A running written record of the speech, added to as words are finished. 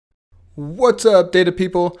What's up, data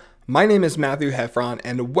people? My name is Matthew Heffron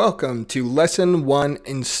and welcome to Lesson 1,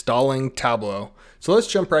 Installing Tableau. So let's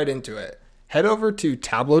jump right into it. Head over to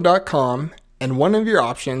tableau.com and one of your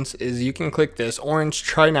options is you can click this orange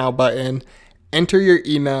Try Now button, enter your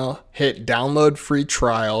email, hit Download Free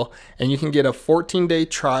Trial, and you can get a 14-day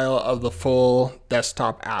trial of the full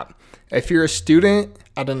desktop app. If you're a student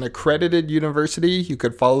at an accredited university, you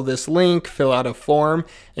could follow this link, fill out a form,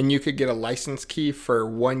 and you could get a license key for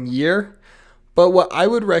 1 year. But what I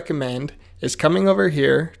would recommend is coming over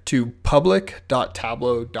here to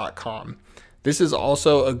public.tableau.com. This is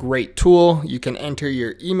also a great tool. You can enter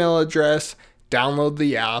your email address, download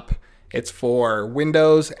the app. It's for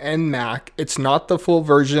Windows and Mac. It's not the full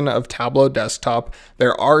version of Tableau Desktop.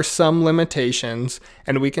 There are some limitations,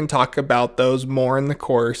 and we can talk about those more in the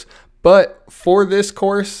course. But for this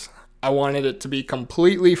course, I wanted it to be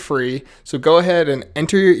completely free. So go ahead and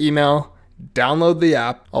enter your email, download the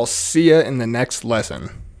app. I'll see you in the next lesson.